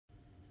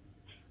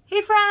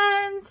Hey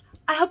friends!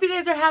 I hope you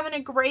guys are having a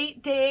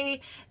great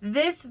day.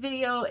 This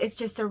video is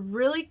just a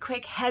really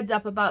quick heads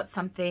up about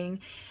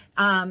something.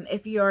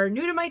 If you're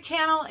new to my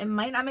channel, it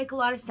might not make a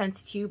lot of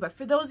sense to you, but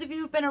for those of you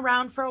who've been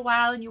around for a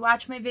while and you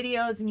watch my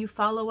videos and you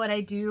follow what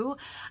I do,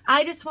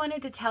 I just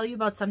wanted to tell you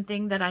about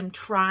something that I'm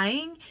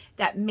trying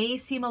that may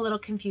seem a little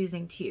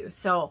confusing to you.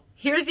 So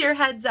here's your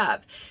heads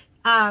up.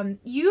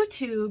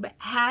 YouTube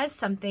has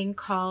something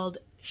called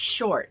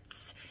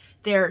shorts.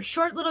 They're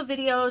short little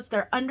videos.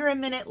 They're under a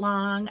minute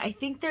long. I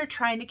think they're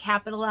trying to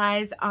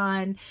capitalize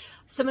on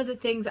some of the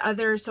things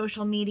other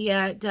social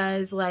media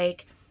does,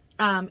 like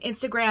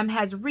Instagram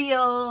has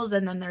Reels,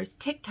 and then there's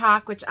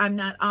TikTok, which I'm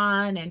not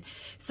on. And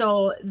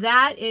so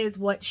that is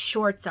what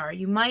shorts are.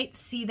 You might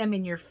see them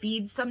in your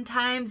feed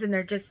sometimes, and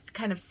they're just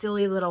kind of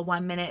silly little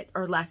 1 minute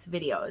or less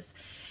videos.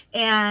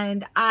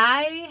 And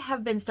I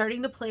have been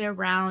starting to play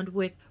around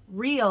with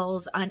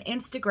Reels on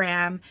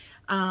Instagram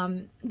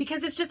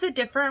because it's just a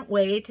different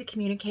way to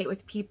communicate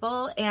with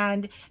people.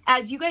 And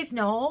as you guys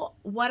know,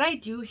 what I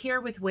do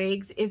here with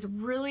wigs is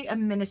really a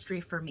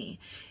ministry for me.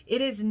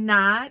 It is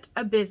not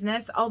a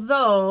business,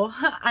 although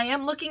I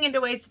am looking into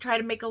ways to try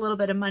to make a little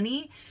bit of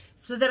money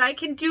so that I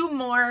can do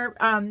more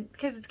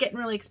because it's getting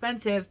really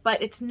expensive,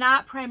 but it's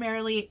not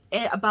primarily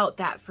about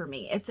that for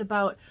me. It's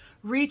about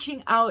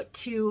reaching out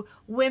to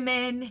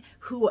women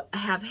who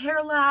have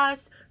hair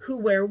loss, who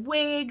wear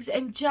wigs,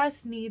 and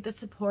just need the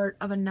support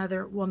of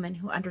another woman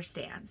who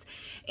understands.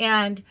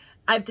 And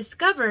I've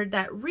discovered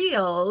that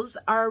Reels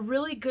are a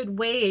really good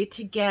way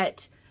to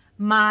get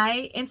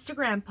my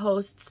Instagram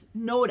posts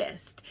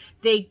noticed.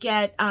 They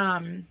get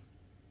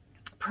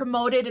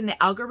promoted in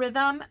the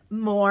algorithm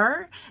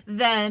more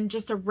than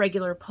just a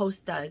regular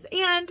post does,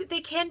 and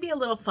they can be a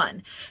little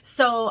fun.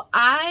 So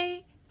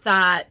I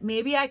thought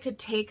maybe I could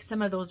take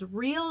some of those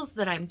reels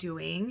that I'm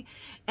doing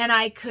and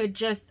I could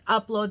just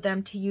upload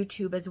them to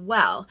YouTube as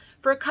well,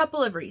 for a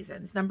couple of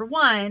reasons. Number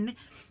one,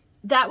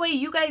 that way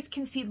you guys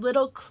can see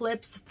little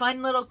clips,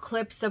 fun little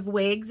clips of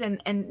wigs,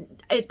 and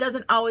it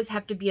doesn't always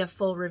have to be a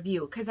full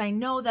review, because I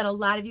know that a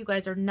lot of you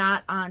guys are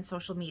not on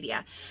social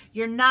media.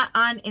 You're not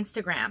on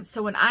Instagram.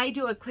 So when I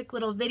do a quick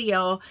little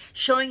video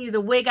showing you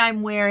the wig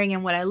I'm wearing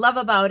and what I love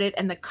about it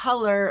and the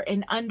color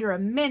in under a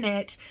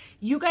minute,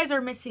 you guys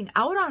are missing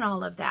out on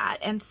all of that.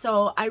 And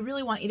so I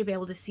really want you to be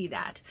able to see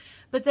that.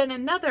 But then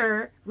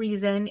another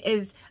reason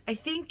is I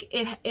think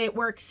it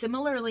works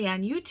similarly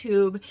on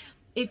YouTube.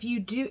 If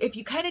you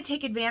kind of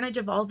take advantage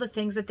of all the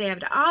things that they have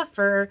to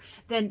offer,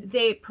 then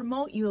they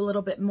promote you a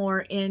little bit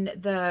more in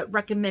the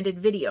recommended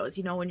videos,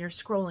 you know, when you're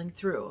scrolling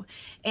through.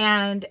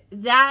 And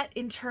that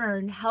in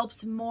turn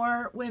helps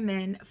more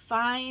women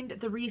find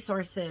the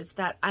resources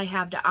that I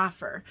have to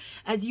offer.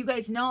 As you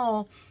guys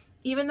know,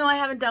 even though I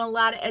haven't done a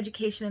lot of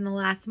education in the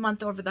last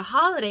month over the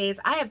holidays,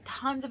 I have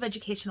tons of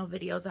educational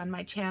videos on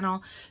my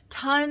channel,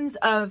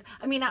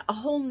 a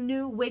whole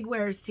new wig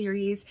wear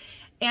series.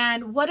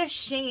 And what a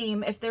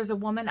shame if there's a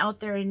woman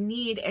out there in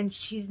need and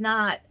she's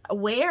not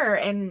aware.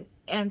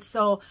 And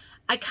so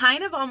I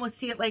kind of almost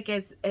see it like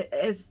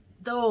as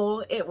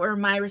though it were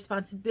my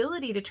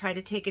responsibility to try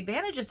to take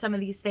advantage of some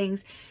of these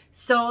things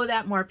so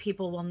that more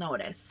people will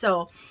notice.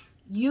 So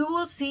you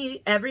will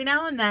see every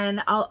now and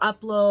then I'll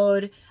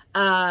upload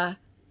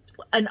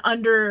an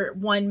under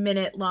 1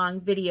 minute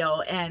long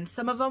video, and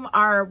some of them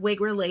are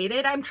wig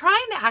related. I'm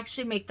trying to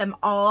actually make them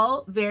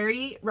all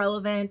very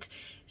relevant,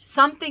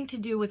 something to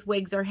do with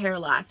wigs or hair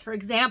loss. For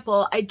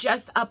example, I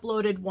just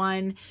uploaded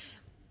one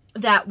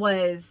that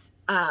was,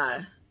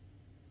 I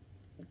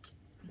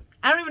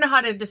don't even know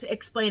how to just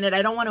explain it.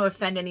 I don't want to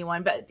offend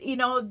anyone, but you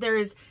know,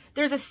 there's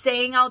a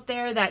saying out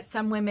there that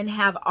some women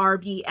have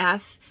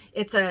RBF.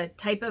 It's a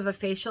type of a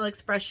facial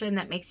expression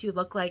that makes you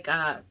look like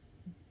a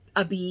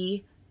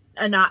bee,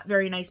 a not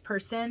very nice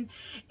person.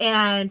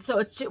 And so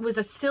it was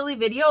a silly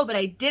video, but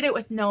I did it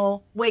with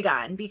no wig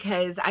on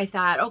because I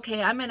thought,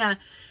 okay,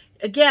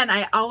 again,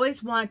 I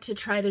always want to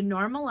try to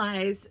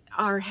normalize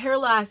our hair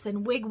loss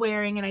and wig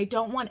wearing, and I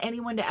don't want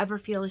anyone to ever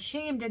feel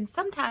ashamed. And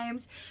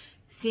sometimes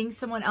seeing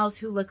someone else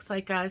who looks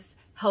like us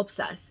helps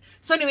us.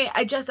 So anyway,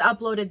 I just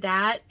uploaded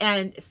that,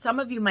 and some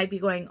of you might be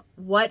going,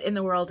 what in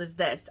the world is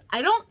this?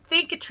 I don't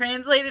think it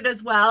translated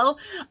as well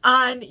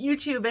on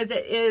YouTube as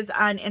it is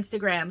on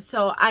Instagram.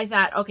 So I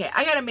thought, okay,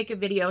 I got to make a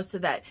video so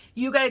that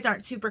you guys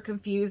aren't super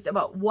confused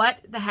about what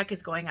the heck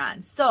is going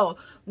on. So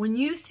when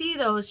you see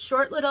those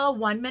short little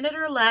 1 minute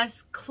or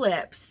less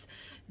clips,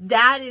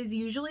 that is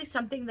usually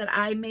something that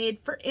I made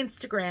for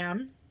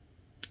Instagram.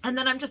 And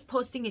then I'm just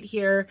posting it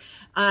here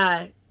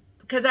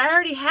because I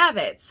already have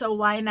it, so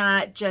why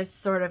not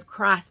just sort of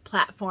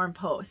cross-platform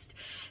post?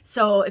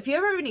 So if you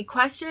ever have any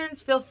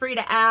questions, feel free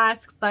to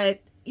ask,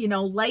 but you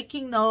know,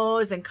 liking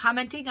those and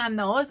commenting on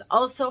those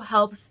also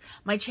helps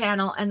my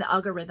channel and the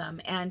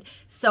algorithm. And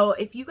so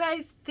if you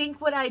guys think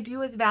what I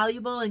do is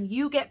valuable and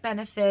you get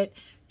benefit,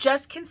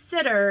 just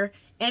consider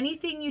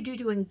anything you do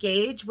to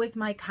engage with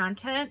my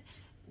content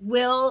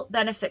will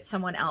benefit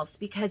someone else,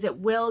 because it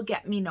will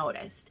get me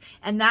noticed.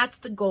 And that's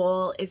the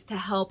goal, is to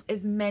help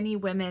as many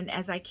women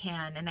as I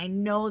can. And I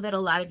know that a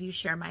lot of you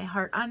share my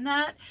heart on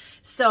that.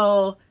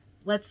 So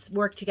let's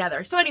work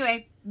together. So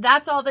anyway,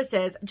 that's all this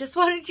is. Just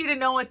wanted you to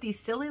know what these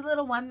silly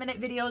little 1-minute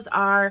videos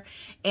are,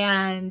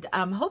 and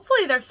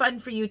hopefully they're fun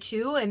for you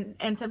too,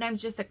 and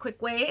sometimes just a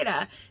quick way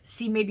to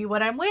see maybe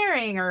what I'm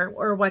wearing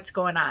or what's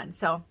going on.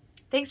 So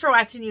thanks for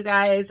watching, you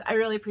guys. I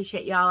really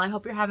appreciate y'all. I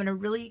hope you're having a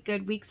really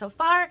good week so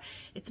far.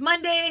 It's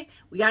Monday.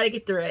 We got to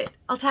get through it.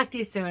 I'll talk to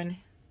you soon.